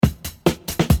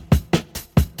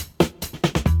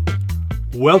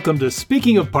Welcome to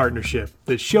Speaking of Partnership,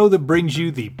 the show that brings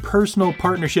you the personal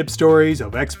partnership stories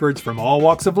of experts from all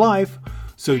walks of life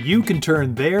so you can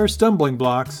turn their stumbling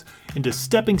blocks into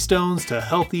stepping stones to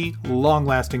healthy,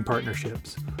 long-lasting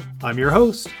partnerships. I'm your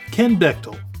host, Ken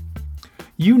Bechtel.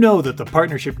 You know that the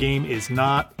partnership game is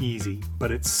not easy,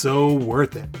 but it's so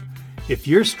worth it. If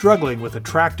you're struggling with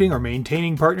attracting or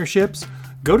maintaining partnerships,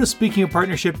 go to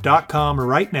speakingofpartnership.com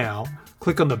right now,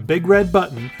 click on the big red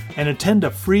button, and attend a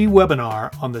free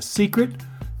webinar on the secret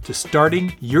to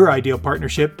starting your ideal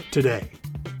partnership today.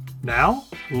 Now,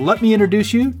 let me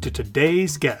introduce you to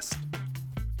today's guest.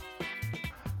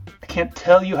 I can't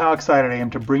tell you how excited I am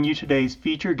to bring you today's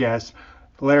featured guest,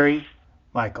 Larry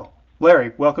Michael.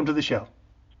 Larry, welcome to the show.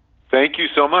 Thank you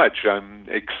so much. I'm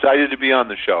excited to be on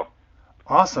the show.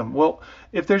 Awesome. Well,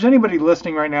 if there's anybody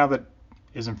listening right now that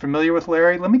isn't familiar with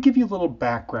Larry, let me give you a little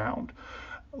background.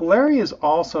 Larry is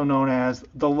also known as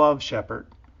the Love Shepherd.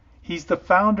 He's the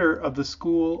founder of the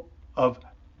School of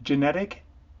Genetic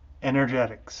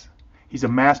Energetics. He's a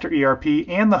master ERP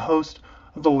and the host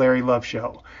of the Larry Love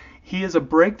Show. He is a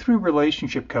breakthrough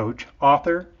relationship coach,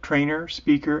 author, trainer,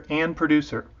 speaker, and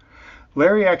producer.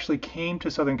 Larry actually came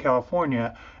to Southern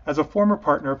California as a former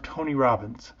partner of Tony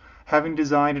Robbins, having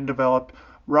designed and developed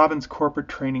Robbins corporate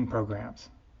training programs.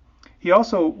 He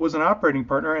also was an operating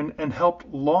partner and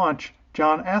helped launch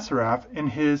John Assaraf in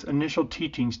his initial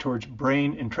teachings towards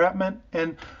brain entrapment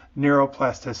and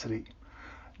neuroplasticity.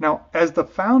 Now, as the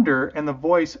founder and the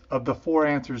voice of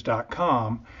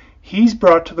the4answers.com, he's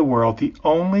brought to the world the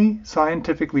only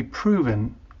scientifically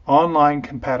proven online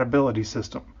compatibility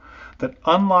system that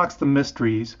unlocks the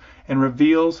mysteries and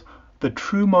reveals the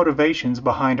true motivations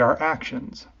behind our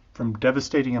actions, from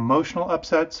devastating emotional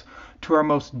upsets to our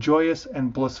most joyous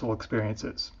and blissful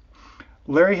experiences.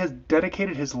 Larry has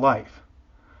dedicated his life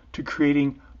to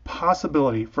creating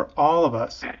possibility for all of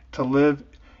us to live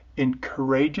in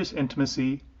courageous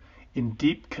intimacy, in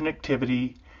deep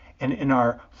connectivity, and in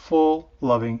our full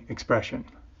loving expression.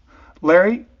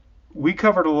 Larry, we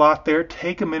covered a lot there.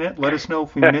 Take a minute, let us know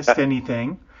if we missed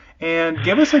anything, and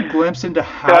give us a glimpse into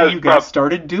how you got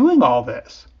started doing all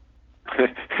this.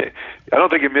 I don't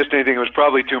think you missed anything. It was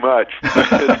probably too much.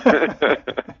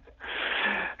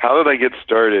 How did I get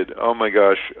started? Oh my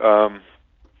gosh.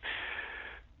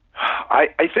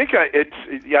 I think I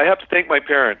have to thank my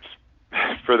parents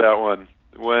for that one.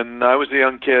 When I was a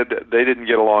young kid, they didn't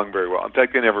get along very well. In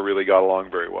fact, they never really got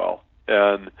along very well.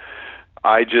 And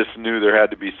I just knew there had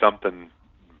to be something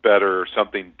better,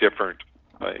 something different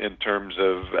in terms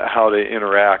of how to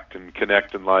interact and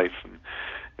connect in life.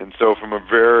 And so from a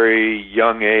very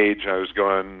young age, I was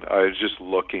just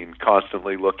looking,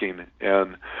 constantly looking.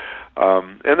 And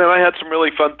then I had some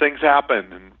really fun things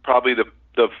happen. And probably the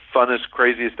funnest,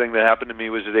 craziest thing that happened to me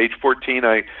was at age 14,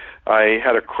 I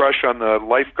had a crush on the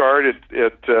lifeguard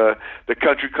at the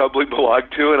country club we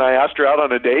belonged to, and I asked her out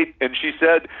on a date, and she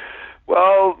said,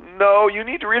 "Well, no, you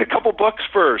need to read a couple books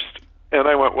first." And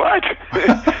I went, "What?"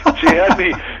 She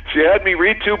had me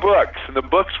read two books, and the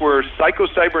books were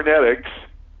Psycho-Cybernetics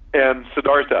and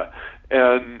Siddhartha.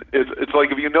 And it's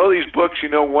like, if you know these books, you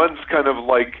know one's kind of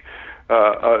like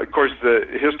of course, the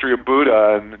history of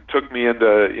Buddha, and it took me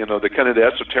into the kind of the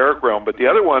esoteric realm. But the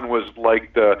other one was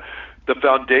like the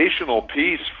foundational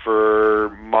piece for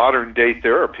modern day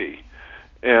therapy,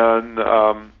 and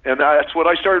that's what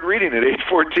I started reading at age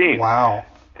 14. Wow!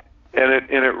 And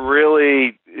it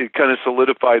really kind of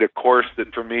solidified a course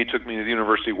that for me took me to the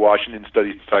University of Washington,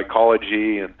 studied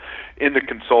psychology and into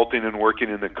consulting and working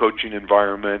in the coaching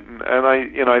environment. And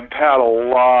I've had a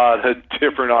lot of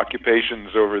different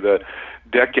occupations over the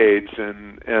decades,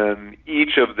 and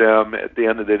each of them at the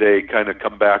end of the day kind of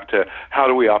come back to how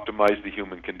do we optimize the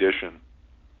human condition.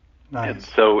 Nice. And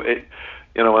so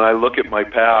when I look at my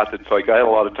path, it's like I had a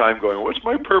lot of time going, what's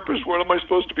my purpose? What am I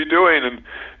supposed to be doing? And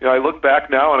I look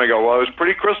back now and I go, well, it was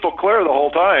pretty crystal clear the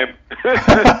whole time.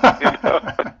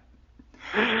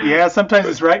 Yeah, sometimes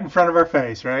it's right in front of our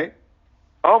face, right?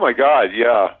 Oh my God,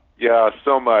 yeah,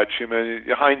 so much. I mean,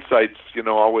 hindsight's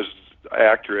always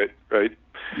accurate, right?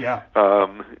 Yeah.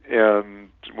 And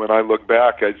when I look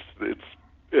back,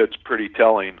 it's pretty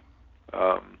telling.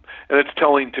 And it's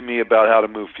telling to me about how to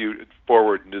move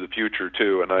forward into the future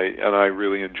too, and I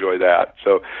really enjoy that.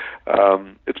 So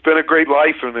it's been a great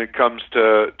life when it comes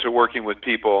to working with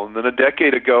people. And then a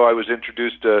decade ago, I was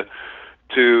introduced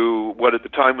to what at the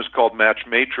time was called Match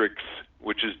Matrix,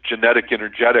 which is genetic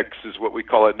energetics, is what we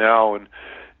call it now, and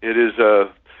it is a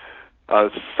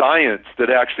science that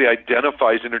actually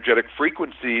identifies energetic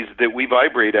frequencies that we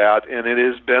vibrate at, and it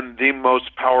has been the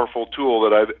most powerful tool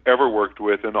that I've ever worked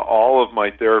with in all of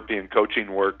my therapy and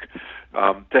coaching work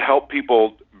to help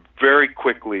people very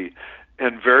quickly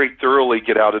and very thoroughly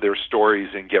get out of their stories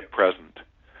and get present.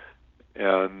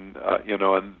 And,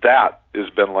 and that has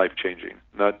been life-changing,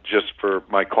 not just for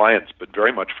my clients, but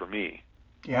very much for me.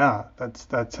 Yeah,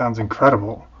 that sounds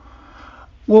incredible.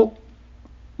 Well,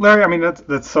 Larry, I mean,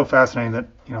 that's so fascinating that,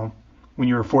 when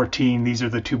you were 14, these are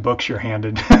the two books you're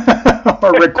handed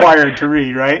or required to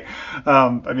read, right?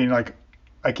 I mean, like,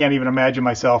 I can't even imagine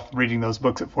myself reading those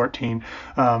books at 14.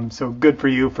 So good for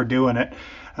you for doing it.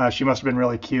 She must have been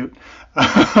really cute.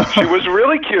 She was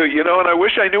really cute, and I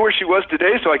wish I knew where she was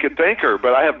today so I could thank her,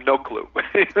 but I have no clue.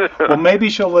 Well, maybe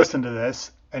she'll listen to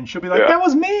this and she'll be like, That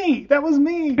was me. That was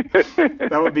me.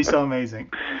 That would be so amazing.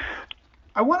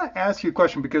 I want to ask you a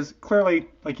question because clearly,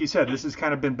 like you said, this has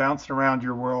kind of been bouncing around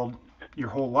your world your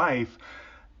whole life.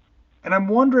 And I'm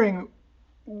wondering,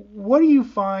 what do you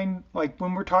find, like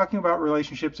when we're talking about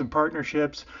relationships and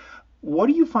partnerships, what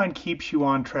do you find keeps you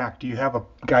on track? Do you have a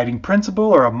guiding principle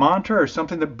or a mantra or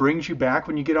something that brings you back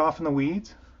when you get off in the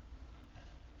weeds?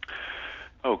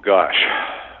 Oh, gosh.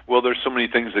 Well, there's so many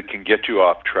things that can get you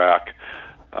off track.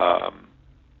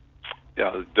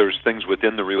 There's things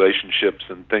within the relationships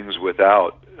and things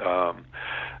without.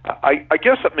 I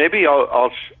guess that maybe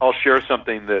I'll share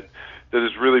something that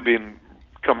has really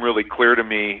become really clear to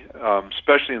me,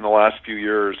 especially in the last few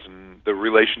years. And the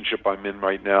relationship I'm in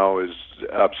right now is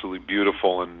absolutely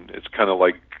beautiful, and it's kind of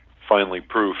like finally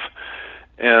proof.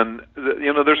 And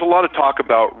there's a lot of talk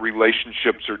about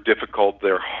relationships are difficult,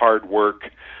 they're hard work,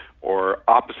 or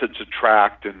opposites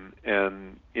attract, and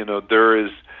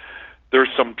there's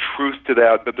some truth to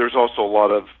that, but there's also a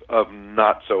lot of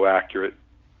not so accurate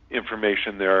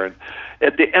information there. And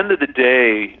at the end of the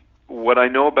day, what I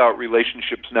know about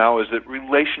relationships now is that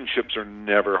relationships are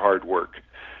never hard work.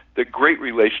 That great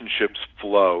relationships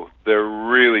flow. They're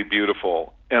really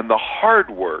beautiful. And the hard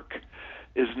work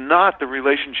is not the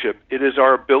relationship. It is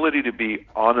our ability to be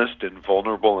honest and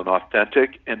vulnerable and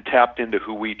authentic and tapped into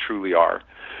who we truly are.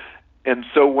 And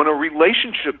so when a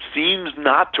relationship seems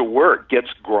not to work, gets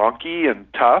gronky and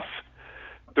tough,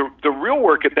 the real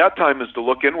work at that time is to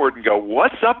look inward and go,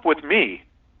 what's up with me?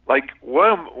 Like,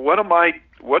 what's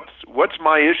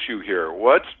my issue here?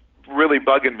 What's really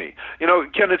bugging me?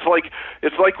 Ken, it's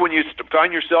like when you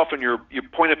find yourself and you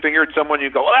point a finger at someone, you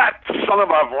go, that son of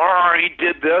a, he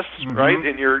did this, right?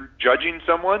 And you're judging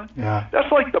someone. Yeah.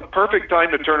 That's like the perfect time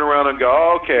to turn around and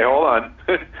go, okay, hold on,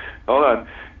 hold on.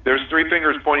 There's three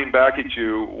fingers pointing back at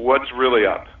you. What's really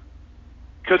up?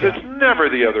 Because it's never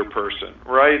the other person,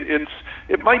 right?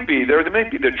 It might be there may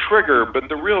be the trigger, but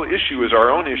the real issue is our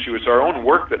own issue. It's our own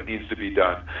work that needs to be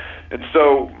done. And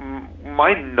so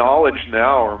my knowledge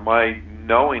now, or my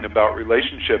knowing about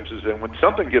relationships, is that when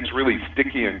something gets really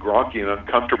sticky and gronky and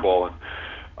uncomfortable, and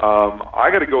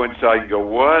I got to go inside and go,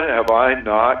 what have I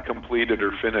not completed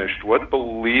or finished? What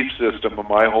belief system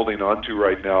am I holding on to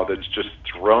right now that's just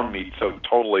thrown me so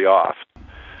totally off?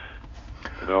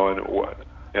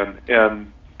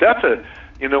 And that's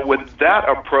with that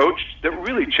approach, that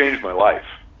really changed my life.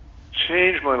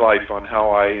 Changed my life on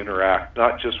how I interact,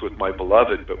 not just with my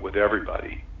beloved, but with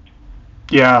everybody.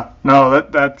 Yeah, no,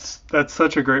 that's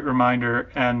such a great reminder.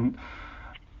 And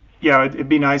yeah, it'd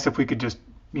be nice if we could just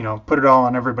put it all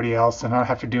on everybody else and not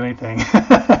have to do anything.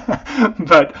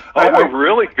 But we're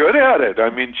really good at it. I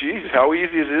mean, geez, how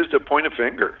easy it is to point a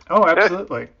finger. Oh,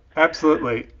 absolutely.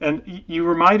 Absolutely. And you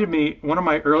reminded me, one of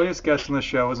my earliest guests on the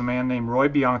show was a man named Roy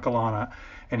Biancalana,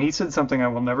 and he said something I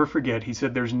will never forget. He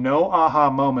said, there's no aha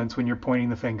moments when you're pointing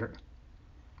the finger.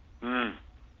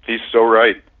 He's so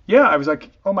right. Yeah, I was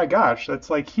like, oh my gosh, that's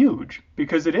like huge,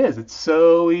 because it is. It's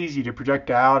so easy to project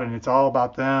out, and it's all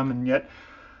about them, and yet,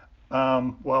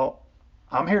 well,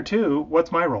 I'm here too.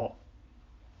 What's my role?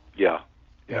 Yeah.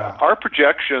 Our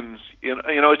projections,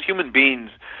 as human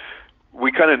beings, we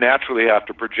kind of naturally have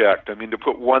to project. I mean, to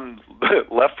put one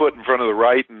left foot in front of the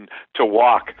right and to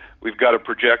walk, we've got to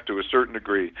project to a certain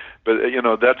degree. But,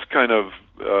 that's kind of,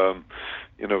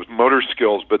 motor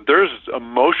skills. But there's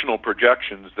emotional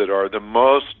projections that are the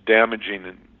most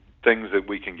damaging things that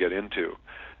we can get into.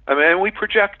 I mean, we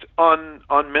project on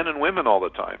men and women all the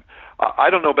time. I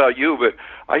don't know about you, but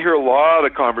I hear a lot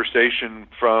of conversation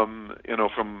from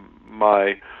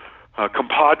my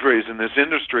compadres in this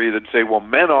industry that say, well,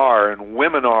 men are and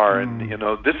women are, and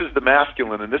this is the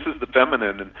masculine and this is the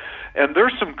feminine, and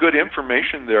there's some good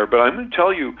information there. But I'm going to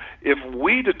tell you, if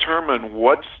we determine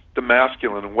what's the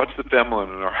masculine and what's the feminine,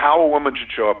 or how a woman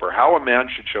should show up or how a man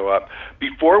should show up,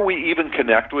 before we even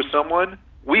connect with someone,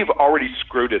 we've already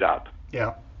screwed it up.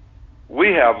 Yeah.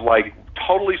 We have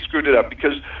totally screwed it up,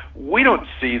 because we don't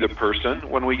see the person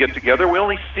when we get together. We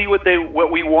only see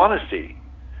what we want to see.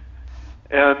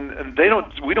 and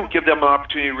we don't give them an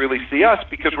opportunity to really see us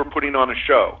because we're putting on a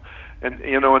show. And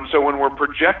and so when we're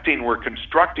projecting, we're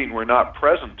constructing, we're not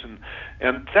present,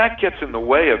 and that gets in the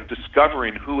way of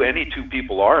discovering who any two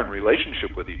people are in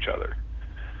relationship with each other.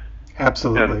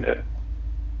 Absolutely. And,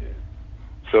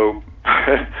 so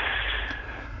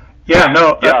yeah,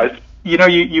 no, yeah,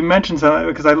 you mentioned something,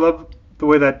 because I love the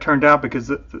way that turned out,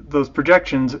 because those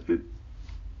projections,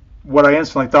 what I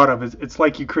instantly thought of is, it's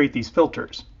like you create these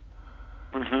filters.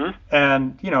 Mm-hmm.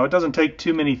 And, it doesn't take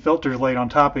too many filters laid on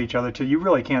top of each other till you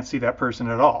really can't see that person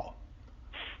at all.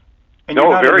 And no,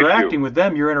 you're not very interacting few. with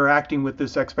them, you're interacting with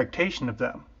this expectation of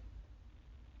them.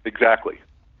 Exactly,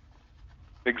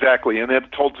 and it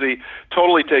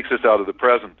totally takes us out of the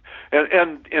present.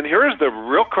 And here's the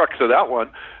real crux of that one.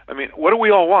 I mean, what do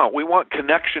we all want? We want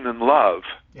connection and love.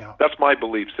 Yeah. That's my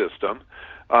belief system.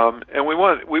 And we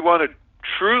want to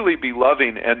truly be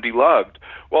loving and be loved.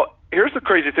 Well, here's the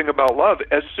crazy thing about love.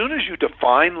 As soon as you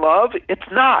define love, it's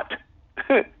not.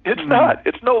 It's not.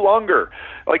 It's no longer.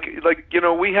 Like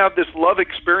we have this love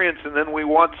experience, and then we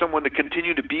want someone to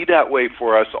continue to be that way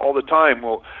for us all the time.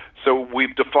 Well, so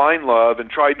we've defined love and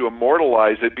tried to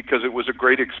immortalize it because it was a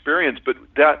great experience, but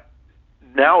that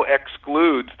now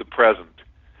excludes the present.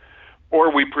 Or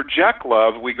we project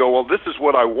love. We go, well, this is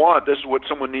what I want. This is what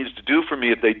someone needs to do for me.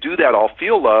 If they do that, I'll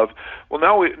feel love. Well,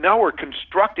 now we're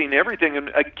constructing everything, and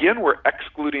again, we're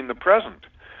excluding the present.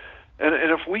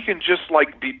 And if we can just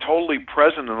be totally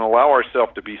present and allow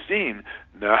ourselves to be seen,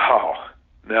 now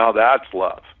that's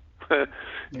love.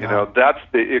 That's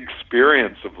the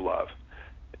experience of love.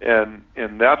 And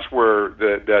that's where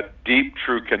that deep,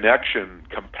 true connection,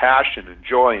 compassion, and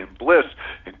joy, and bliss,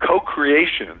 and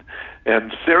co-creation,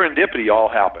 and serendipity all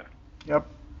happen. Yep.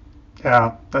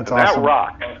 Yeah, that's and awesome. That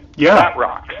rocks. Yeah. That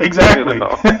rocks. Exactly.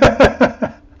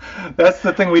 That's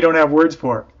the thing we don't have words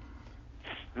for.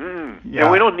 Yeah.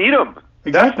 And we don't need them.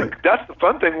 Exactly. That's the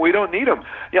fun thing. We don't need them.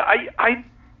 Yeah. I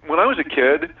when I was a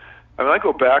kid, I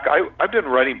go back. I've been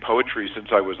writing poetry since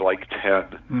I was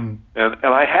 10, and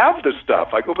I have this stuff.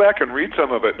 I go back and read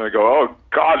some of it, and I go, "Oh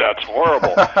God, that's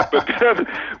horrible."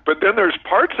 but then there's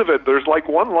parts of it. There's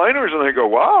one-liners, and I go,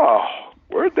 "Wow,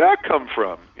 where'd that come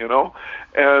from?" And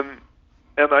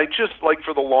I just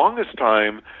for the longest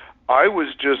time, I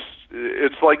was just.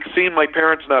 It's like seeing my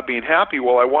parents not being happy.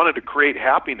 Well, I wanted to create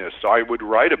happiness, so I would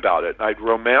write about it, and I'd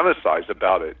romanticize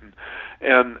about it,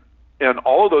 and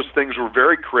all of those things were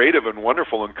very creative and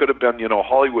wonderful and could have been,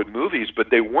 Hollywood movies, but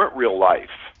they weren't real life,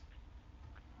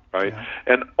 right? Yeah.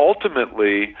 And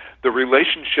ultimately, the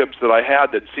relationships that I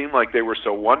had that seemed like they were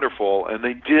so wonderful, and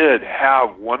they did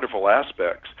have wonderful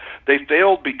aspects, they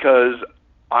failed because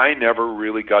I never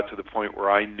really got to the point where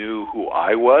I knew who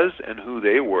I was and who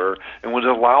they were, and would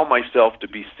allow myself to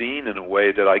be seen in a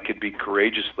way that I could be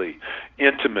courageously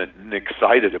intimate and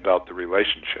excited about the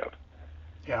relationship.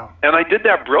 Yeah. And I did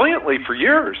that brilliantly for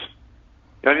years.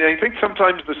 I mean, I think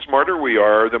sometimes the smarter we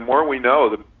are, the more we know,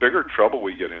 the bigger trouble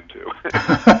we get into.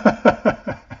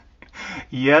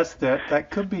 Yes, that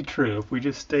could be true. If we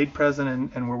just stayed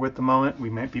present and were with the moment, we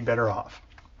might be better off.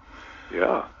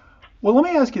 Yeah. Well, let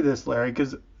me ask you this, Larry,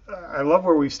 because I love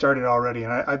where we've started already,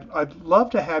 and I'd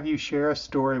love to have you share a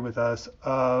story with us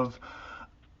of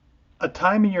a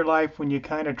time in your life when you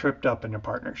kind of tripped up in a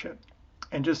partnership.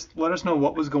 And just let us know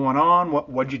what was going on,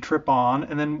 what'd you trip on,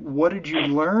 and then what did you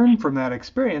learn from that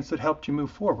experience that helped you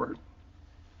move forward?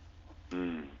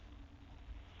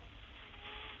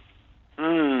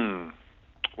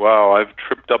 Wow, I've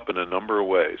tripped up in a number of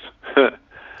ways.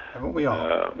 Haven't we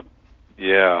all?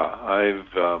 Yeah,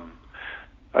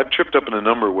 I've tripped up in a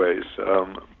number of ways.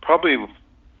 Probably.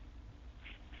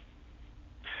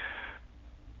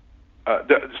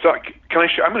 So can I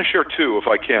share? I'm going to share two if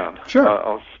I can. Sure.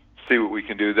 I'll see what we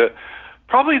can do.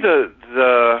 Probably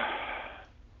the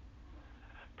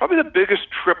biggest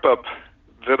trip up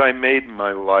that I made in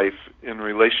my life in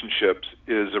relationships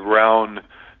is around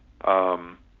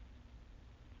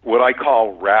what I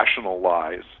call rational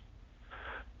lies.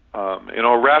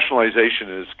 Rationalization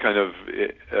is kind of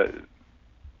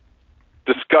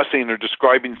discussing or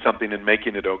describing something and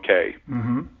making it okay.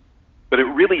 Mm-hmm. But it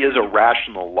really is a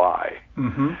rational lie.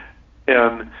 Mm-hmm.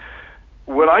 And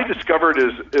what I discovered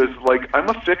is I'm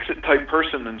a fix-it type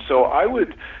person, and so I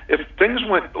would, if things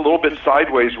went a little bit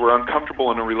sideways, were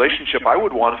uncomfortable in a relationship, I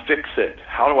would want to fix it.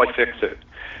 How do I fix it?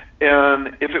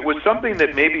 And if it was something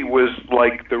that maybe was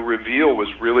the reveal was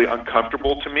really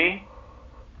uncomfortable to me,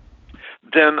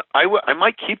 then I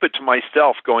might keep it to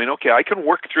myself going, okay, I can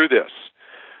work through this.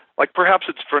 Like perhaps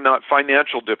it's for not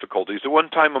financial difficulties. At one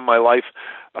time in my life,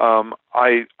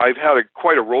 I've had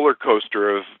quite a roller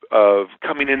coaster of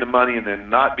coming into money and then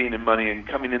not being in money, and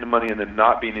coming into money and then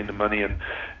not being into money,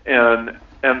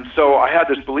 and so I had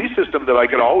this belief system that I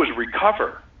could always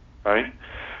recover, right?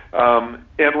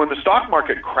 And when the stock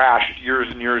market crashed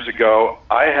years and years ago,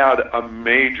 I had a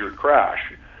major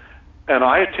crash, and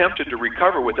I attempted to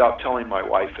recover without telling my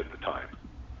wife at the time.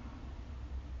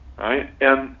 Right?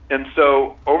 And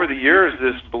so over the years,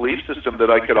 this belief system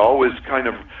that I could always kind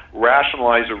of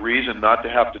rationalize a reason not to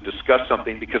have to discuss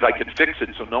something because I could fix it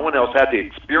so no one else had to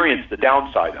experience the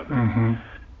downside of it. Mm-hmm.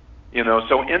 You know,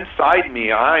 so inside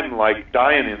me, I'm like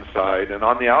dying inside, and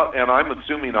on the out, and I'm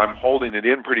assuming I'm holding it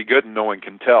in pretty good and no one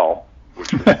can tell,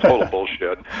 which is total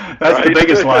bullshit. That's right? The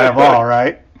biggest lie of all,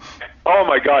 right? Oh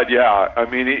my God, yeah. I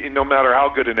mean, no matter how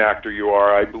good an actor you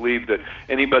are, I believe that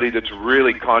anybody that's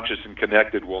really conscious and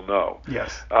connected will know.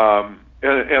 Yes.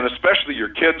 And especially your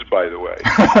kids, by the way.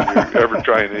 If you're ever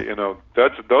trying to,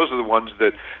 those are the ones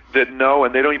that know,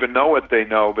 and they don't even know what they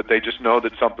know, but they just know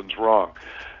that something's wrong.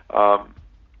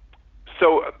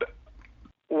 So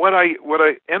what I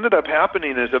ended up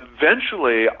happening is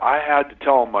eventually I had to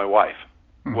tell my wife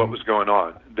what was going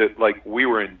on, that like we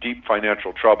were in deep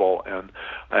financial trouble, and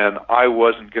I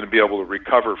wasn't going to be able to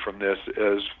recover from this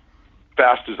as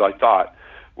fast as I thought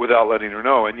without letting her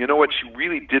know. And you know what? She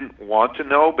really didn't want to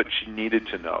know, but she needed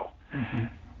to know. Mm-hmm.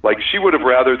 Like she would have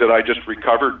rather that I just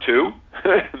recovered too.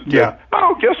 Yeah.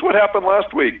 Oh, guess what happened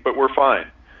last week? But we're fine.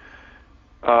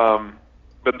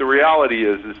 But the reality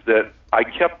is that I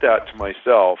kept that to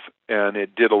myself, and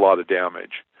it did a lot of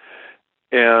damage.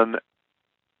 And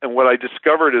what I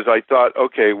discovered is I thought,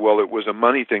 okay, well, it was a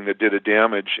money thing that did a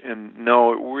damage, and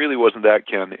no, it really wasn't that,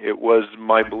 Ken. It was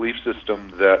my belief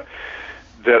system that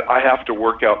I have to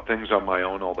work out things on my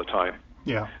own all the time.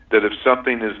 Yeah. That if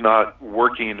something is not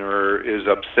working or is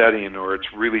upsetting or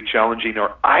it's really challenging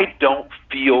or I don't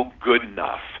feel good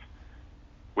enough,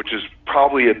 which is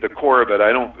probably at the core of it.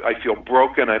 I feel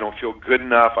broken, I don't feel good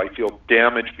enough, I feel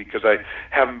damaged because I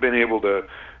haven't been able to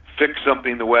fix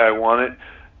something the way I want it.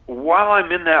 While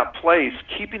I'm in that place,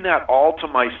 keeping that all to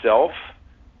myself,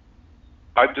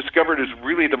 I've discovered is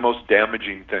really the most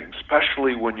damaging thing,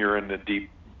 especially when you're in a deep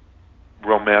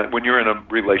when you're in a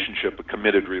relationship, a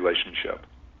committed relationship.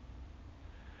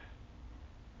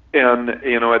 And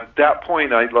at that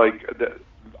point, I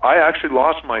actually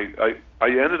lost I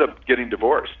ended up getting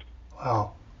divorced.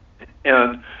 Wow.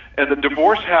 And the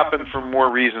divorce happened for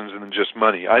more reasons than just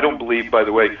money. I don't believe, by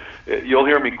the way, you'll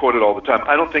hear me quote it all the time,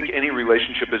 I don't think any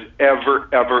relationship has ever,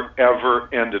 ever, ever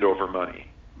ended over money.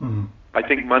 Mm-hmm. I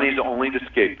think money's only the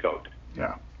scapegoat.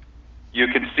 Yeah. You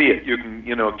can see it. You can,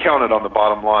 count it on the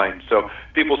bottom line. So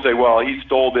people say, well, he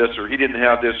stole this, or he didn't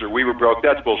have this, or we were broke.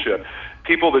 That's bullshit.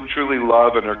 People that truly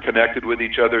love and are connected with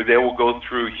each other, they will go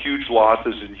through huge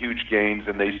losses and huge gains,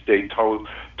 and they stay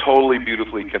totally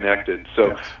beautifully connected. So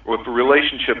yes. If a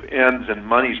relationship ends and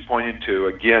money's pointed to,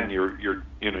 again, you're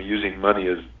using money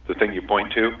as the thing you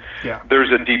point to. Yeah.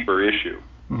 There's a deeper issue.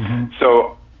 Mm-hmm.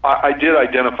 So I did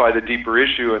identify the deeper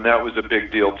issue, and that was a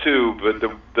big deal too. But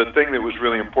the thing that was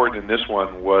really important in this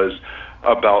one was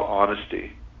about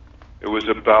honesty. It was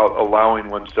about allowing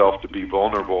oneself to be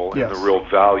vulnerable yes. and the real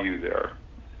value there.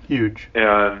 Huge.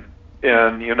 And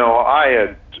I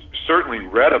had certainly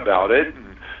read about it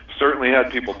and certainly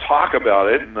had people talk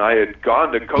about it, and I had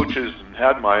gone to coaches and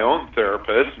had my own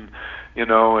therapist and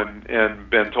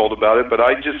been told about it, but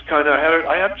I just kind of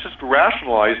I had just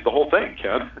rationalized the whole thing,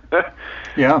 Ken.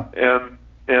 Yeah. And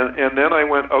then I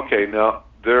went, okay, now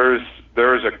there's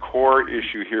a core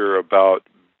issue here about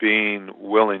being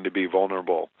willing to be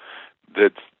vulnerable.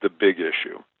 That's the big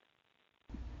issue.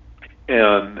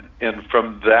 And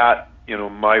from that,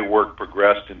 my work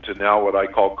progressed into now what I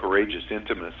call courageous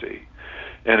intimacy.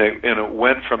 And it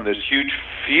went from this huge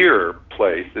fear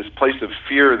place, this place of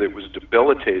fear that was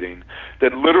debilitating,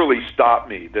 that literally stopped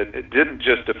me, that it didn't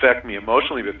just affect me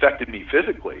emotionally, but affected me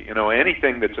physically.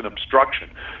 Anything that's an obstruction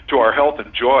to our health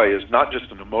and joy is not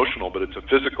just an emotional, but it's a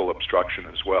physical obstruction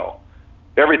as well.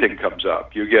 Everything comes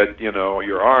up. You get,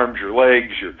 your arms, your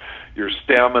legs, your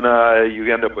stamina,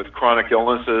 you end up with chronic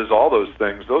illnesses, all those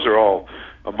things. Those are all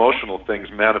emotional things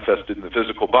manifested in the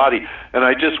physical body. And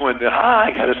I just went,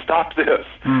 I got to stop this.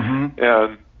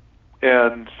 Mm-hmm.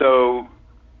 And so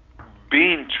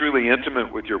being truly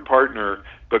intimate with your partner,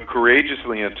 but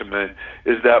courageously intimate,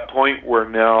 is that point where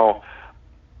now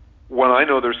when I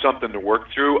know there's something to work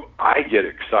through, I get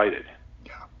excited.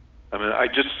 Yeah. I mean, I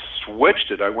just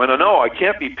switched it. I went, oh, no, I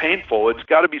can't be painful. It's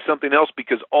got to be something else,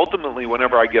 because ultimately,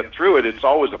 whenever I get through it, it's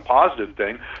always a positive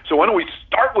thing. So why don't we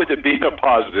start with it being a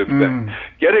positive thing?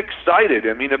 Get excited.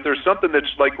 I mean, if there's something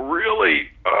that's like really,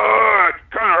 it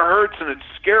kind of hurts and it's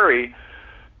scary,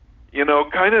 you know,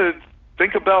 kind of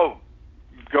think about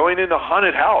going in a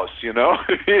haunted house, you know?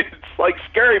 It's like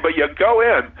scary, but you go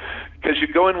in because you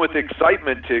go in with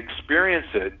excitement to experience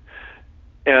it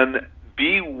and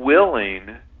be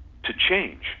willing to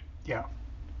change. Yeah.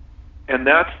 And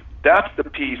that's the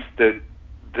piece that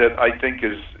I think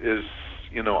is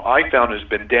you know, I found has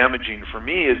been damaging for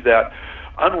me, is that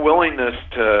unwillingness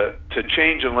to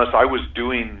change unless I was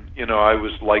doing, you know, I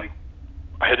was like,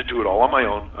 I had to do it all on my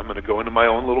own. I'm going to go into my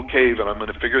own little cave and I'm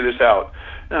going to figure this out.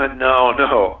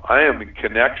 No, I am in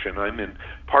connection. I'm in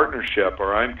partnership,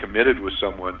 or I'm committed with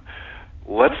someone.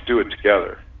 Let's do it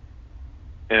together.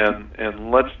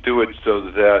 And let's do it so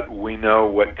that we know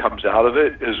what comes out of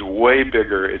it is way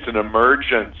bigger. It's an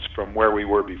emergence from where we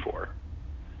were before.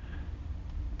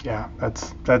 Yeah,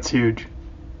 that's huge.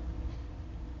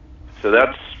 So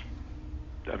that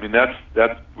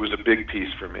was a big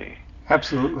piece for me.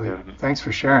 Absolutely. And thanks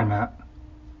for sharing that.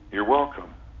 You're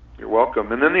welcome. You're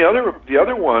welcome. And then the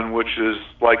other one, which is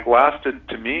like lasted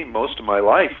to me most of my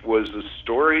life, was a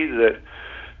story that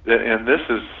and this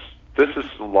is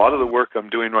a lot of the work I'm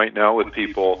doing right now with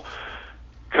people,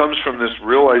 comes from this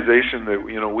realization that,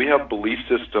 you know, we have belief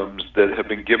systems that have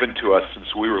been given to us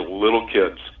since we were little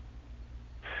kids.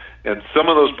 And some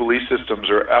of those belief systems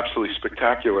are absolutely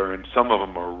spectacular, and some of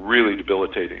them are really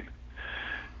debilitating.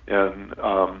 And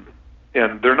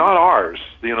they're not ours.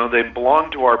 You know, they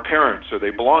belong to our parents, or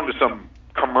they belong to some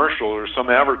commercial or some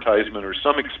advertisement or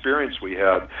some experience we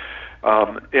had.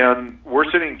 And we're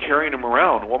sitting carrying them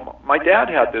around. Well, my dad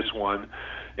had this one,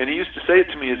 and he used to say it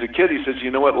to me as a kid. He says,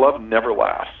 you know what, love never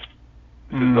lasts.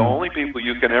 He says, the only people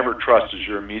you can ever trust is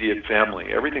your immediate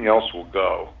family. Everything else will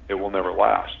go. It will never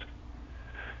last.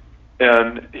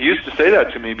 And he used to say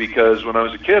that to me because when I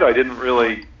was a kid, I didn't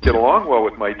really get along well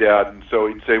with my dad. And so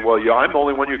he'd say, well, yeah, I'm the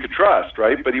only one you could trust,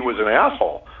 right? But he was an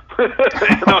asshole. You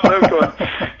know, I was going,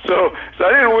 so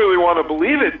I didn't really want to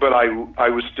believe it, but I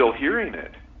was still hearing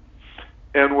it.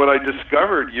 And what I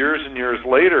discovered years and years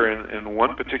later in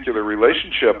one particular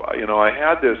relationship, you know, I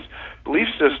had this belief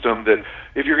system that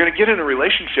if you're going to get in a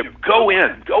relationship, go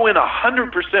in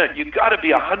 100%. You've got to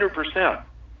be 100%.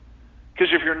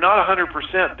 Because if you're not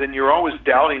 100%, then you're always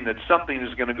doubting that something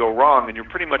is going to go wrong, and you're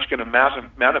pretty much going to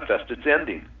manifest its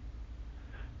ending.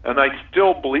 And I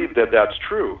still believe that that's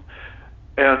true.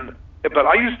 But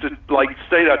I used to like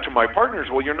say that to my partners.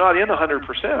 Well, you're not in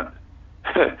 100%.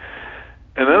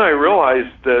 And then I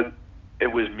realized that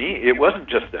it was me. It wasn't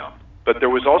just them, but there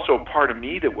was also a part of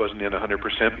me that wasn't in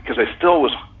 100% because I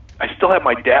still had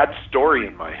my dad's story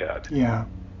in my head. Yeah.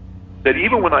 That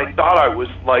even when I thought I was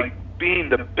like being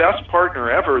the best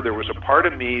partner ever, there was a part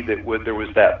of me that there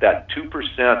was that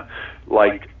 2%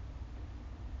 like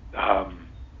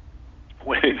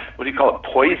what do you call it,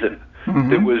 poison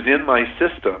that was in my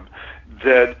system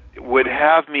that would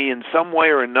have me in some way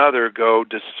or another go,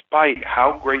 despite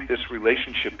how great this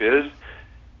relationship is,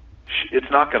 it's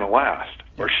not going to last,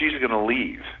 or she's going to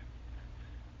leave.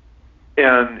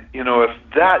 And, you know, if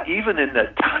that even in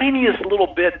the tiniest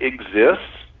little bit exists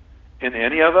in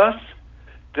any of us,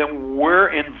 then we're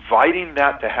inviting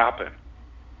that to happen.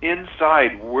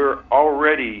 Inside, we're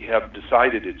already have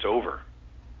decided it's over.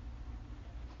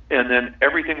 And then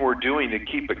everything we're doing to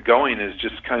keep it going is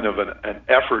just kind of an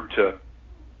effort to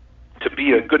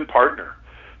be a good partner.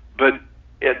 But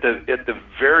at the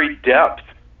very depth,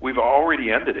 we've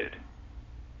already ended it.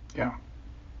 Yeah.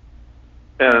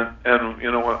 And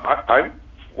you know, I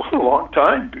went a long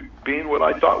time being what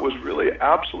I thought was really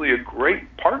absolutely a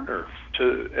great partner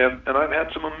and I've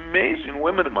had some amazing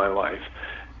women in my life.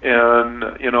 And,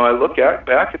 you know, I look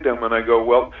back at them and I go,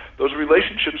 well, those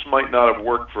relationships might not have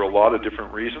worked for a lot of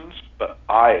different reasons, but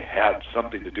I had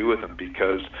something to do with them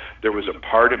because there was a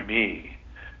part of me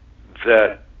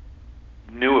that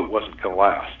knew it wasn't going to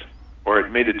last, or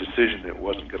it made a decision that it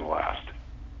wasn't going to last.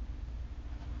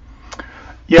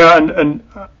 Yeah, and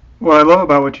what I love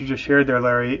about what you just shared there,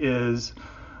 Larry, is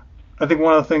I think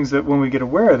one of the things that when we get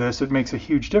aware of this, it makes a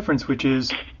huge difference, which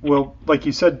is, well, like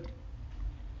you said,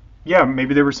 yeah,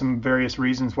 maybe there were some various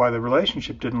reasons why the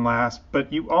relationship didn't last,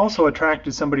 but you also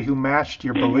attracted somebody who matched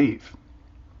your belief.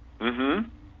 Mm-hmm.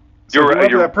 So you're right.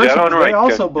 You're that person, dead on right. They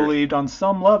also believed on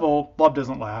some level love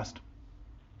doesn't last.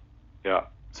 Yeah.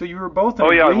 So you were both in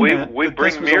agreement. We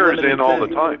bring mirrors in all the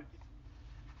time.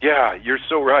 Yeah, you're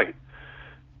so right.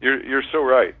 You're so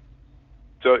right.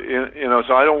 So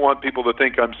so I don't want people to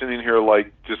think I'm sitting here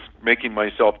like just making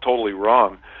myself totally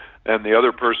wrong and the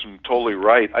other person totally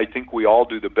right. I think we all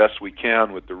do the best we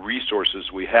can with the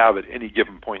resources we have at any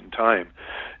given point in time.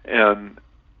 And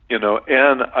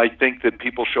and I think that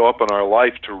people show up in our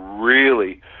life to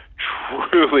really,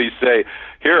 truly say,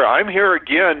 here, I'm here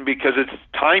again because it's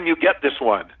time you get this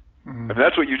one. And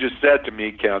that's what you just said to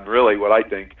me, Ken, really what I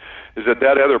think, is that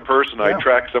other person, I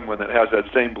attract someone that has that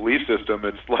same belief system.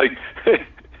 It's like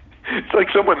it's like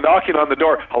someone knocking on the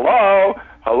door. Hello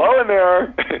in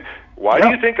there. Why do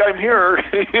you think I'm here?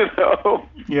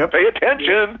 Pay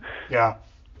attention. Yeah.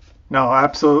 No,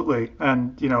 absolutely.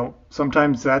 And,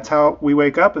 sometimes that's how we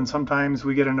wake up, and sometimes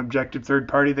we get an objective third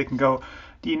party that can go,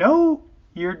 do you know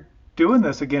you're doing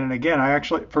this again and again?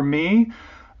 For me,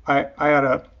 I had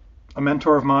a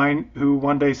mentor of mine who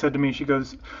one day said to me, she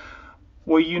goes,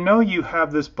 well, you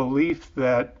have this belief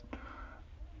that,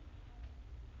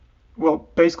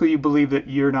 basically you believe that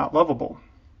you're not lovable.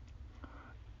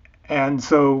 And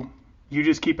so you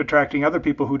just keep attracting other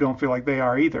people who don't feel like they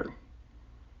are either.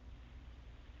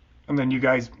 And then you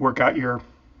guys work out your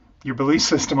belief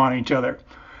system on each other.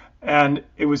 And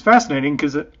it was fascinating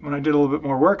because when I did a little bit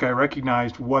more work, I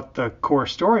recognized what the core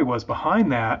story was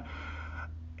behind that.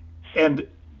 And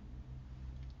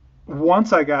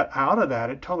once I got out of that,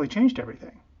 it totally changed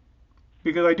everything.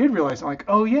 Because I did realize, I'm like,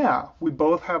 oh yeah, we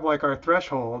both have like our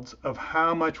thresholds of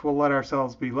how much we'll let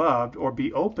ourselves be loved or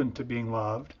be open to being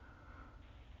loved.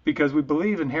 Because we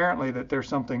believe inherently that there's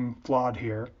something flawed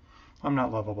here. I'm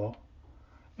not lovable.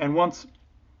 And once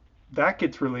that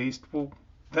gets released,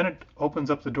 then it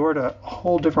opens up the door to a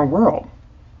whole different world.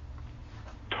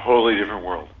 Totally different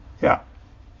world. Yeah,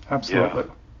 absolutely.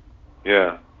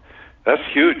 Yeah. That's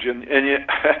huge. And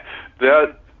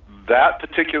that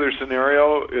particular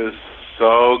scenario is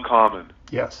so common.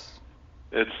 Yes.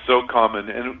 It's so common.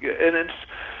 And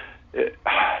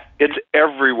it's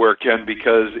everywhere, Ken,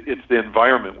 because it's the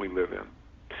environment we live in.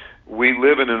 We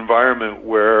live in an environment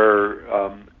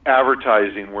where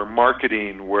advertising, where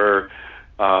marketing, where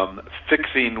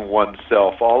fixing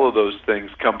oneself, all of those things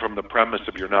come from the premise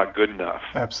of you're not good enough.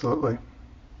 Absolutely.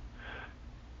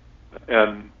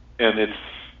 And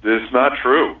it's not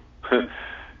true.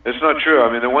 It's not true.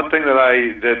 I mean, the one thing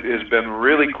that has been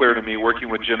really clear to me working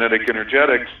with genetic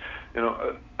energetics,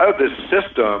 I have this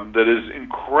system that is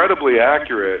incredibly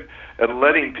accurate at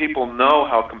letting people know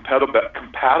how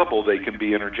compatible they can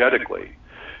be energetically.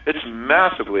 It's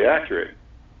massively accurate.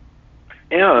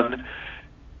 And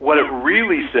what it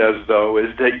really says, though,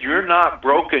 is that you're not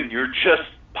broken. You're just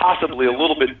possibly a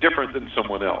little bit different than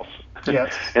someone else.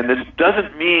 Yes. And this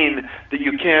doesn't mean that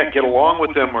you can't get along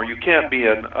with them or you can't be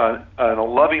in a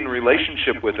loving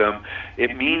relationship with them.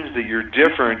 It means that you're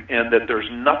different and that there's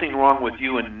nothing wrong with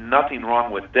you and nothing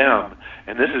wrong with them.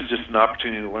 And this is just an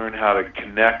opportunity to learn how to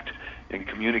connect and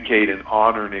communicate and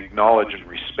honor and acknowledge and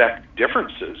respect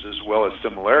differences as well as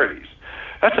similarities.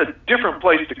 That's a different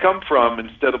place to come from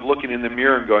instead of looking in the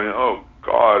mirror and going, oh,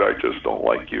 God, I just don't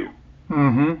like you.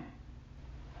 Mm-hmm.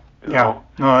 Yeah.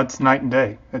 No, it's night and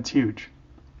day. It's huge.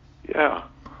 Yeah.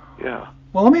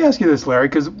 Well, let me ask you this, Larry,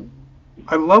 because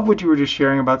I love what you were just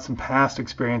sharing about some past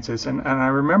experiences. And I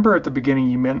remember at the beginning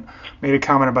you made a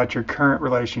comment about your current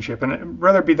relationship, and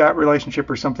whether it be that relationship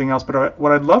or something else. But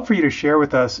what I'd love for you to share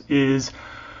with us is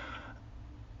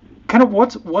kind of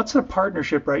what's a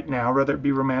partnership right now, whether it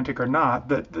be romantic or not,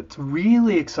 that's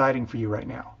really exciting for you right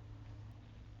now.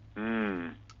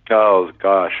 Oh,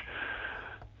 gosh.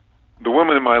 The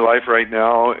woman in my life right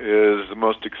now is the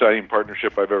most exciting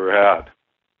partnership I've ever had.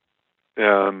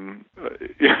 And,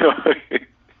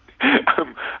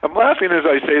 I'm laughing as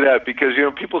I say that because,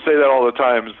 people say that all the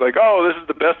time. It's like, oh, this is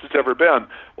the best it's ever been.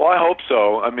 Well, I hope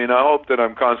so. I mean, I hope that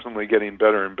I'm constantly getting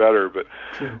better and better. But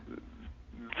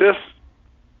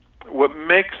what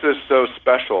makes this so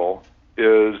special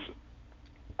is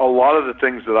a lot of the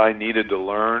things that I needed to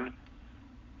learn,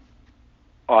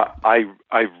 I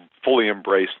fully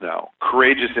embrace now.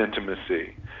 Courageous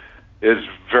intimacy is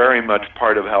very much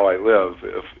part of how I live.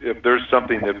 If there's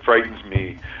something that frightens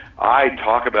me, I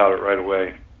talk about it right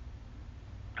away.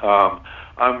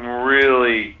 I'm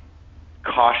really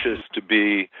cautious to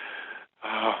be,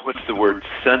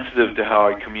 sensitive to how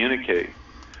I communicate.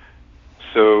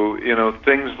 So,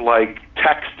 things like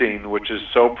texting, which is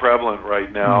so prevalent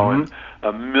right now, and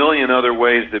a million other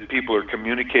ways that people are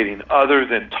communicating other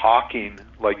than talking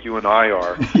like you and I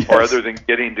are, yes. or other than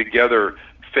getting together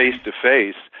face to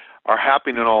face, are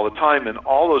happening all the time. And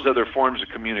all those other forms of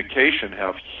communication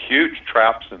have huge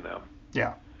traps in them.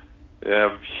 Yeah. They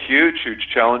have huge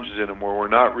challenges in them where we're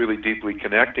not really deeply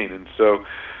connecting. And so,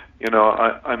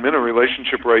 I'm in a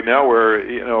relationship right now where,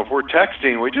 if we're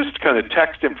texting, we just kind of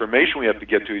text information we have to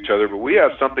get to each other, but we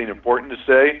have something important to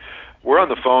say, we're on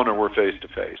the phone or we're face to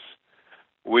face.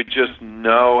 We just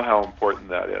know how important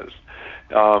that is.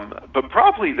 But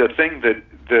probably the thing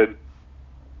that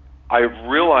I've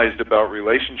realized about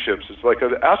relationships is, like,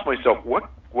 I've asked myself, what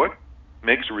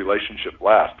makes a relationship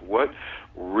last? What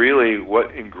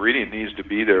ingredient needs to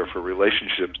be there for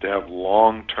relationships to have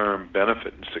long-term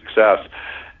benefit and success?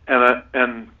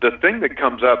 And the thing that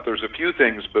comes up, there's a few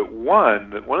things, but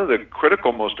one of the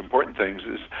critical, most important things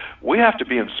is we have to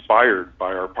be inspired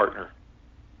by our partner.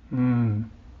 Mm.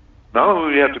 Not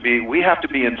only we have to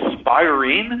be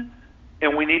inspiring,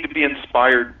 and we need to be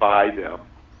inspired by them.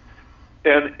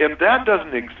 And if that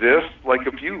doesn't exist, like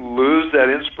if you lose that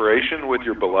inspiration with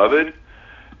your beloved,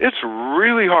 it's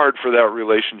really hard for that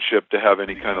relationship to have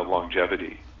any kind of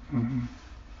longevity. Mm-hmm.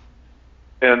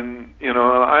 And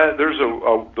there's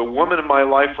the woman in my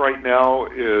life right now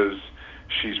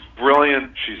she's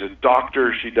brilliant. She's a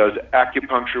doctor. She does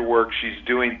acupuncture work. She's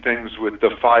doing things with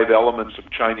the 5 elements of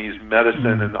Chinese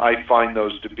medicine, and I find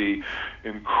those to be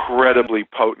incredibly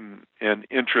potent and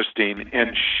interesting.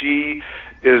 And she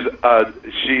is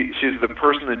she's the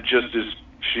person that just is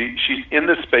she's in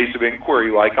the space of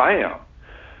inquiry like I am.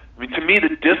 I mean, to me,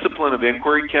 the discipline of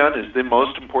inquiry, Ken, is the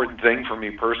most important thing for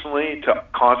me personally, to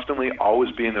constantly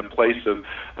always be in a place of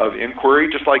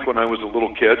inquiry, just like when I was a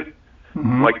little kid,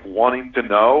 mm-hmm. like wanting to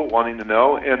know.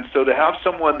 And so to have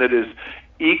someone that is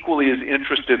equally as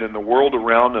interested in the world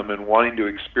around them and wanting to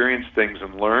experience things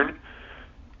and learn,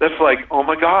 that's like, oh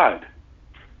my God,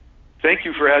 thank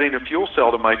you for adding a fuel cell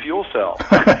to my fuel cell.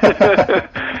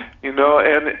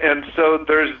 And so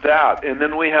there's that. And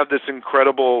then we have this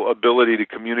incredible ability to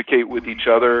communicate with each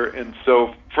other. And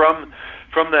so from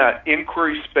that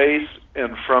inquiry space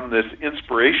and from this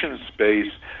inspiration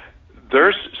space,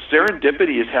 there's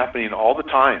serendipity is happening all the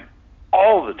time.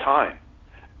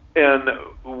 And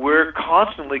we're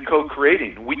constantly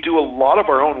co-creating. We do a lot of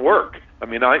our own work. I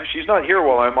mean, she's not here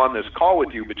while I'm on this call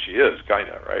with you, but she is, kind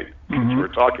of, right? Mm-hmm. We're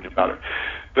talking about her.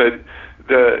 But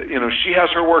she has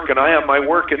her work and I have my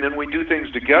work, and then we do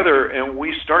things together and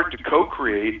we start to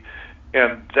co-create,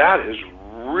 and that is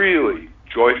really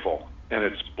joyful and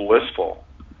it's blissful.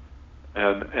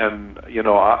 And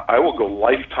I will go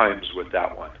lifetimes with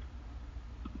that one.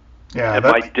 Yeah. And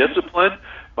my discipline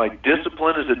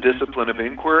is a discipline of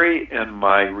inquiry, and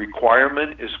my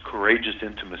requirement is courageous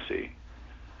intimacy.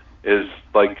 Is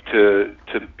like to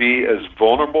be as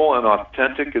vulnerable and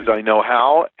authentic as I know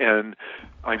how, and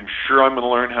I'm sure I'm going to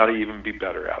learn how to even be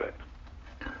better at it.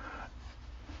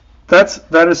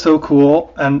 That is so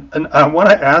cool, and I want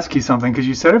to ask you something, because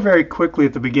you said it very quickly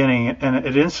at the beginning, and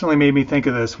it instantly made me think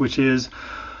of this, which is,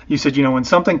 you said, when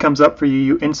something comes up for you,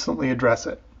 you instantly address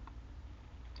it.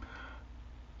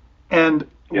 And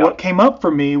what came up for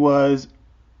me was,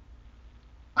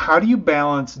 how do you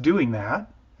balance doing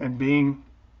that and being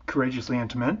courageously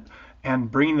intimate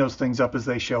and bringing those things up as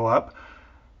they show up,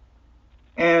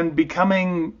 and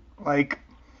becoming like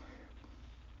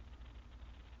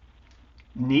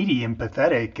needy and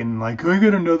pathetic and like, I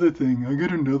got another thing.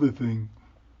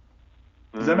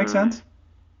 Does that make sense?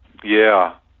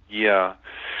 Yeah.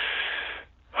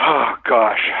 Oh,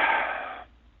 gosh.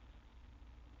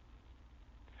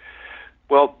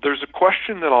 Well, there's a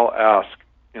question that I'll ask,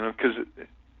 because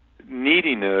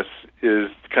neediness is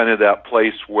kind of that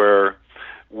place where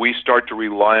we start to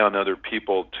rely on other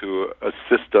people to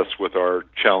assist us with our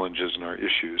challenges and our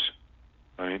issues,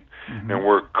 right? Mm-hmm. And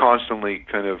we're constantly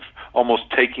kind of almost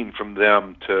taking from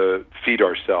them to feed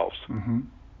ourselves. Mm-hmm.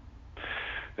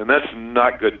 And that's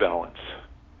not good balance,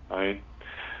 right?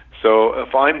 So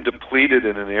if I'm depleted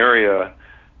in an area,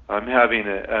 I'm having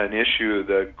an issue,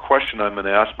 the question I'm going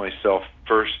to ask myself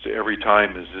first every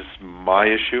time, is this my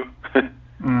issue?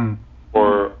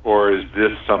 Or is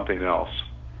this something else?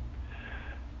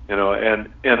 And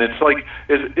it's like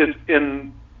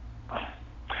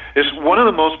it's one of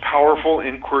the most powerful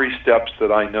inquiry steps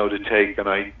that I know to take, and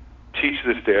I teach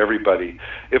this to everybody.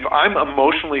 If I'm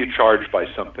emotionally charged by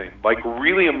something, like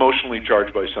really emotionally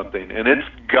charged by something, and it's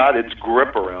got its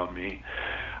grip around me,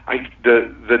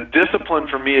 the discipline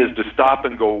for me is to stop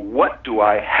and go, what do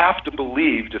I have to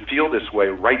believe to feel this way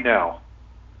right now?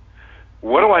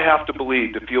 What do I have to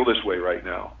believe to feel this way right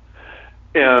now?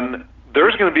 And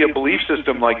there's going to be a belief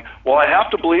system like, well, I have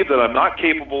to believe that I'm not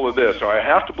capable of this, or I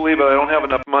have to believe that I don't have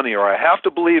enough money, or I have to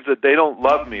believe that they don't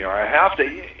love me, or I have to,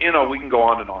 we can go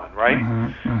on and on, right?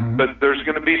 Mm-hmm, mm-hmm. But there's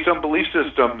going to be some belief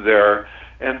system there,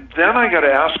 and then I got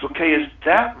to ask, okay, is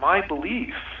that my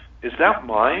belief? Is that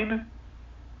mine?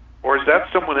 Or is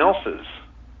that someone else's?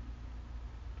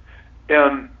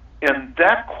 And and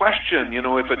that question,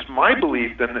 if it's my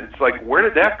belief, then it's like, where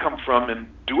did that come from, and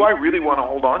do I really want to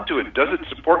hold on to it? Does it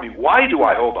support me? Why do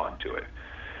I hold on to it?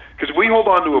 Because we hold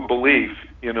on to a belief,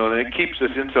 and it keeps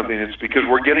us in something. It's because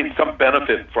we're getting some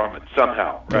benefit from it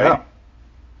somehow, right? Yeah.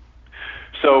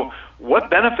 So what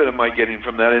benefit am I getting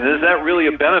from that, and is that really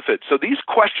a benefit? So these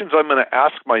questions I'm going to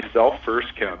ask myself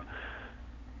first, Ken.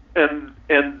 And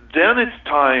then it's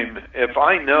time, if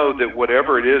I know that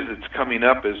whatever it is that's coming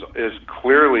up is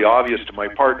clearly obvious to my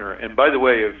partner, and by the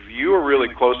way, if you are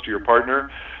really close to your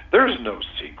partner, there's no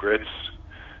secrets.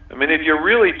 I mean, if you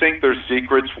really think there's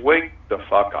secrets, wake the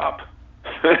fuck up.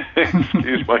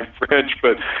 Excuse my French,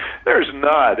 but there's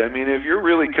not. I mean, if you're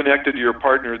really connected to your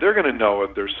partner, they're going to know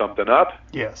if there's something up.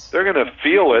 Yes. They're going to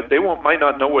feel it. They might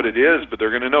not know what it is, but they're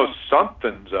going to know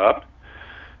something's up.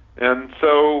 And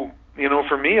so,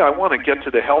 for me, I want to get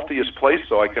to the healthiest place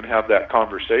so I can have that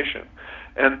conversation.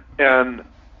 And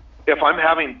if I'm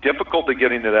having difficulty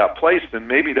getting to that place, then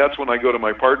maybe that's when I go to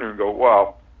my partner and go,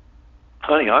 wow,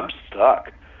 honey, I'm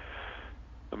stuck.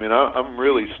 I mean, I'm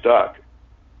really stuck,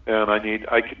 and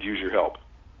I could use your help.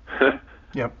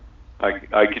 Yep.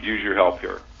 I could use your help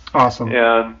here. Awesome.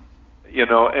 And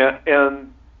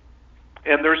and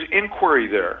there's inquiry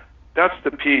there. That's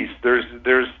the piece.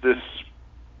 There's this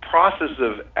process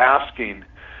of asking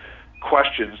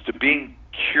questions, to being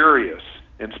curious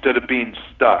instead of being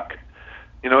stuck.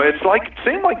 It's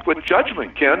same like with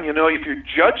judgment, Ken. If you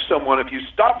judge someone, if you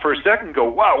stop for a second and go,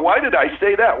 wow, why did I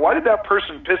say that? Why did that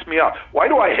person piss me off? Why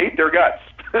do I hate their guts?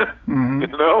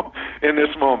 Mm-hmm. In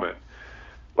this moment.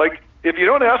 Like, if you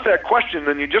don't ask that question,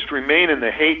 then you just remain in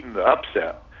the hate and the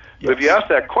upset. Yes. But if you ask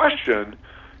that question,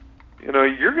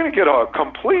 you're going to get a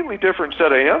completely different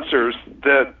set of answers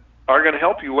that are going to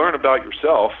help you learn about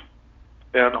yourself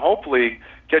and hopefully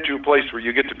get you a place where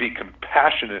you get to be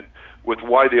compassionate with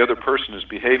why the other person is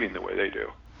behaving the way they do.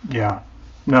 Yeah.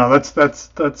 No, that's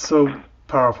so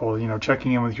powerful,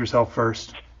 checking in with yourself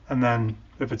first, and then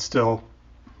if it still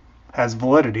has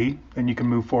validity, then you can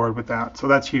move forward with that. So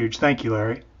that's huge. Thank you,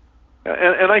 Larry.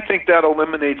 And I think that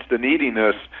eliminates the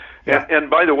neediness. Yeah. And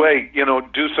by the way,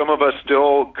 do some of us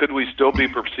could we still be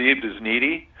perceived as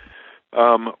needy?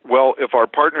 Well, if our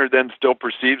partner then still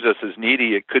perceives us as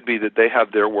needy, it could be that they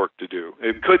have their work to do.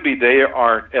 It could be they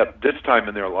aren't, at this time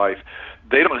in their life,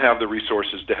 they don't have the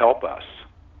resources to help us.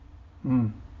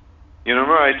 Mm.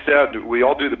 Remember I said we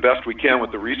all do the best we can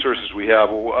with the resources we have.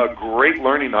 Well, a great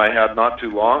learning I had not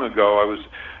too long ago,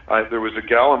 there was a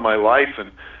gal in my life,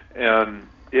 and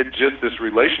this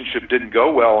relationship didn't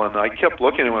go well, and I kept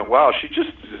looking and went, wow, she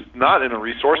just is not in a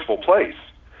resourceful place.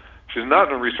 She's not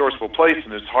in a resourceful place,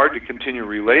 and it's hard to continue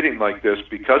relating like this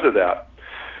because of that.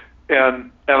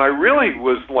 And I really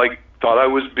thought I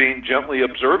was being gently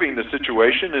observing the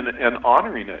situation and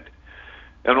honoring it.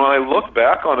 And when I look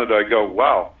back on it, I go,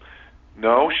 wow,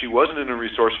 no, she wasn't in a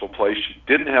resourceful place. She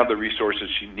didn't have the resources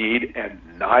she needed, and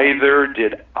neither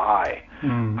did I.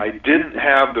 Mm. I didn't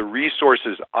have the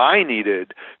resources I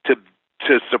needed to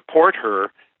support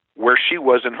her where she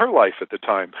was in her life at the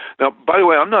time. Now, by the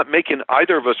way, I'm not making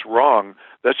either of us wrong.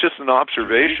 That's just an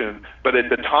observation. But at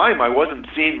the time, I wasn't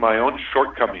seeing my own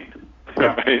shortcoming.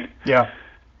 Yeah. Right? Yeah.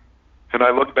 And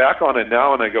I look back on it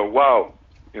now and I go, wow,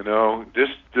 this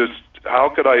how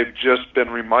could I have just been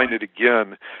reminded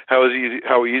again how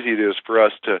easy it is for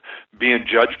us to be in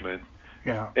judgment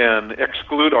and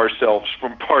exclude ourselves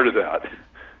from part of that.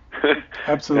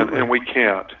 Absolutely. and we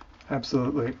can't.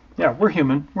 Absolutely. Yeah, we're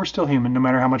human. We're still human, no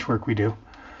matter how much work we do.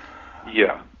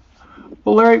 Yeah.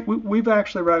 Well, Larry, we've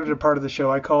actually arrived at a part of the show.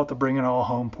 I call it the bring it all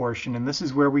home portion, and this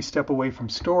is where we step away from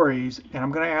stories, and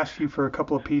I'm going to ask you for a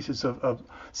couple of pieces of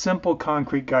simple,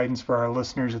 concrete guidance for our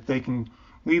listeners that they can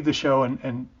leave the show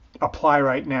and apply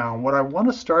right now. And what I want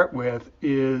to start with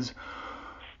is,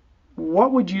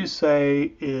 what would you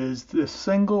say is the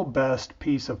single best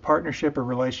piece of partnership or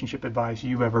relationship advice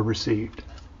you've ever received?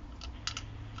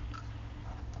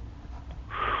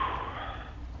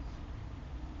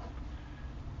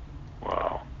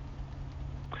 Wow.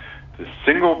 The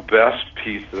single best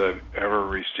piece that I've ever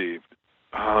received.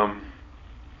 I've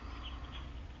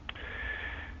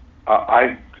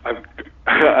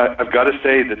got to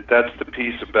say that's the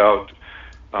piece about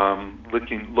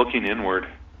looking inward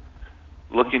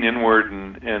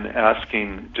and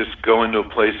asking, just go into a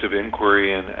place of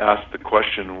inquiry and ask the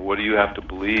question, what do you have to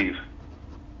believe?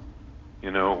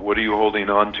 What are you holding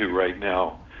on to right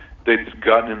now that's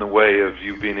gotten in the way of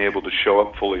you being able to show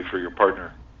up fully for your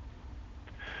partner?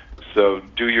 So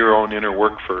do your own inner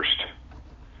work first,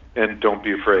 and don't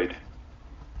be afraid.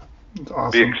 That's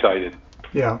awesome. Be excited.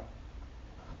 Yeah.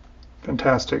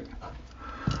 Fantastic.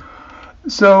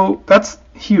 So that's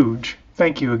huge.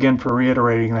 thank you again for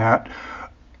reiterating that.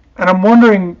 And I'm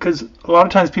wondering, because a lot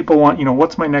of times people want,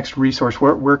 what's my next resource?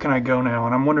 Where can I go now?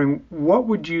 And I'm wondering, what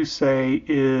would you say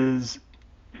is,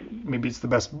 maybe it's the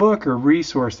best book or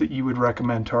resource that you would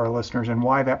recommend to our listeners, and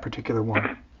why that particular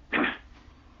one?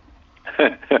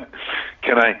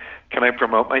 Can I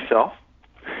promote myself?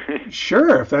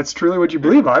 Sure, if that's truly what you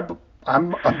believe.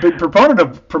 I'm a big proponent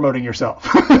of promoting yourself.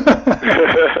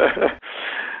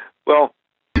 Well,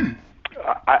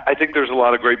 I think there's a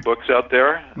lot of great books out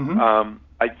there. Mm-hmm.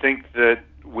 I think that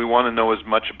we want to know as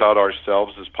much about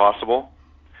ourselves as possible.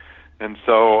 And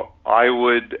so I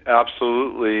would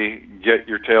absolutely get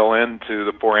your tail into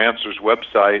the 4 Answers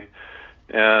website,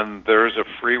 and there's a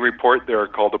free report there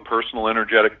called the Personal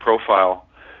Energetic Profile,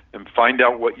 and find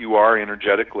out what you are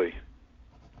energetically.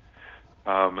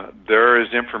 There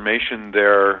is information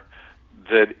there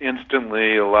that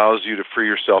instantly allows you to free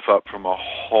yourself up from a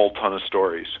whole ton of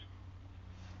stories,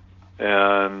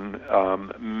 and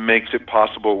makes it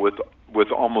possible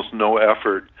with almost no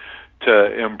effort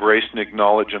to embrace and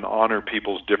acknowledge and honor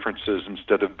people's differences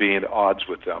instead of being at odds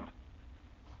with them.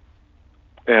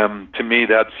 And to me,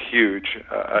 that's huge.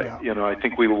 I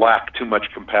think we lack too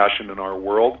much compassion in our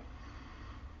world,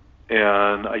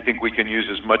 and I think we can use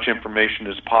as much information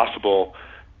as possible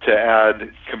to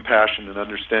add compassion and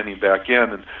understanding back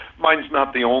in. And mine's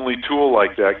not the only tool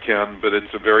like that, Ken, but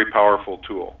it's a very powerful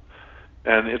tool.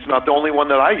 And it's not the only one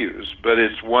that I use, but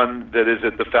it's one that is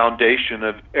at the foundation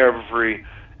of every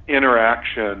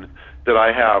interaction that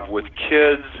I have with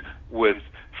kids, with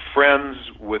friends,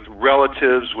 with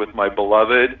relatives, with my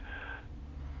beloved.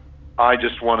 I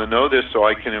just want to know this so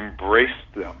I can embrace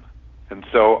them. And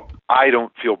so I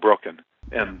don't feel broken,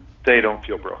 and they don't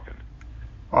feel broken.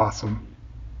 Awesome.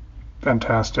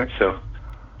 Fantastic. So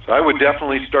I would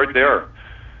definitely start there.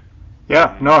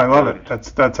 Yeah, no, I love it.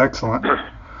 That's excellent.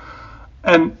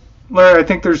 And Larry, I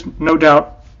think there's no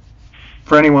doubt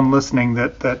for anyone listening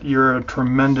that you're a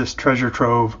tremendous treasure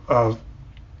trove of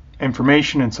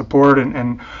information and support.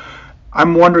 And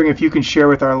I'm wondering if you can share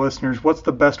with our listeners, what's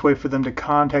the best way for them to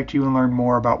contact you and learn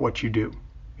more about what you do?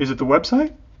 Is it the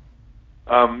website?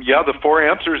 Yeah, the 4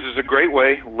 Answers is a great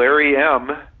way.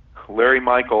 Larry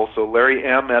Michael. So Larry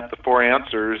M at the 4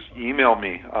 Answers. Email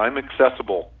me. I'm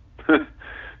accessible.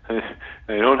 I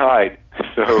don't hide.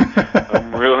 So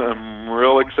I'm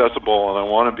real accessible, and I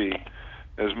want to be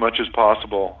as much as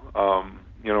possible.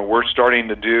 We're starting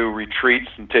to do retreats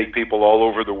and take people all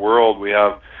over the world. We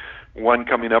have one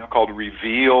coming up called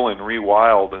Reveal and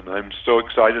Rewild, and I'm so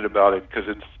excited about it because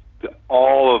it's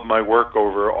all of my work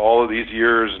over all of these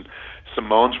years, and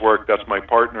Simone's work. That's my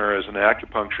partner as an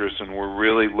acupuncturist, and we're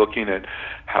really looking at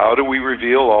how do we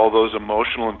reveal all those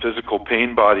emotional and physical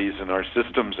pain bodies in our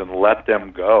systems and let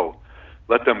them go.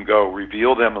 Let them go.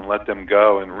 Reveal them and let them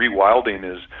go. And rewilding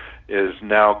is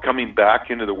now coming back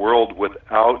into the world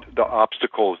without the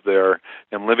obstacles there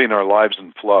and living our lives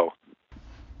in flow.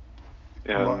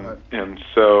 And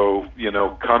so,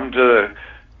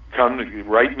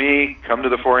 write me, come to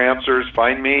the 4 Answers,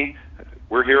 find me.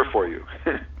 We're here for you.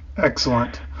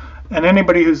 Excellent. And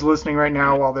anybody who's listening right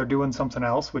now while they're doing something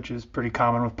else, which is pretty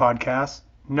common with podcasts,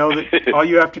 know that all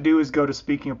you have to do is go to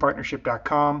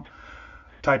speakingofpartnership.com,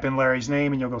 type in Larry's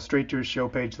name, and you'll go straight to his show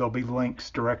page. There'll be links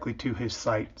directly to his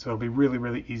site. So it'll be really,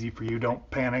 really easy for you. Don't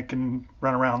panic and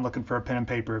run around looking for a pen and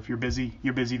paper. If you're busy,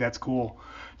 that's cool.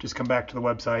 Just come back to the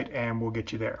website and we'll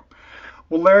get you there.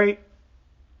 Well, Larry,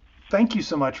 thank you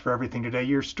so much for everything today.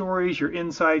 Your stories, your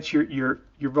insights, your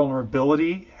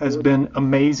vulnerability has been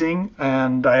amazing,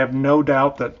 and I have no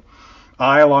doubt that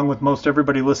I, along with most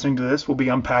everybody listening to this, will be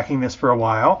unpacking this for a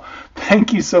while.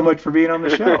 Thank you so much for being on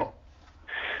the show.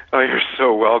 Oh, you're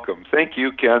so welcome. Thank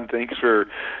you, Ken. Thanks for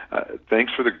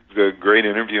the great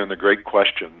interview and the great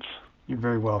questions. You're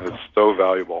very welcome. It's so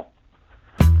valuable.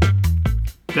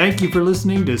 Thank you for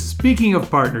listening to Speaking of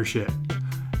Partnership.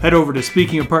 Head over to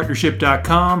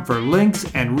speakingofpartnership.com for links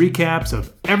and recaps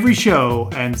of every show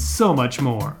and so much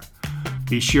more.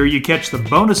 Be sure you catch the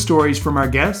bonus stories from our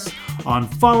guests on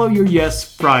Follow Your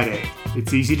Yes Friday.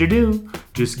 It's easy to do.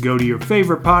 Just go to your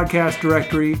favorite podcast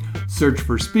directory, search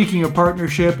for Speaking of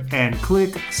Partnership, and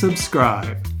click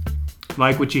subscribe.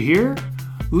 Like what you hear?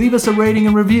 Leave us a rating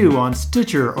and review on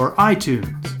Stitcher or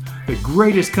iTunes. The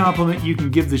greatest compliment you can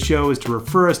give the show is to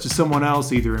refer us to someone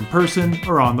else either in person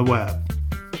or on the web.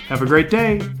 Have a great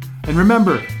day, and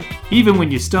remember, even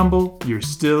when you stumble, you're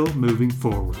still moving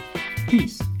forward.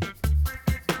 Peace.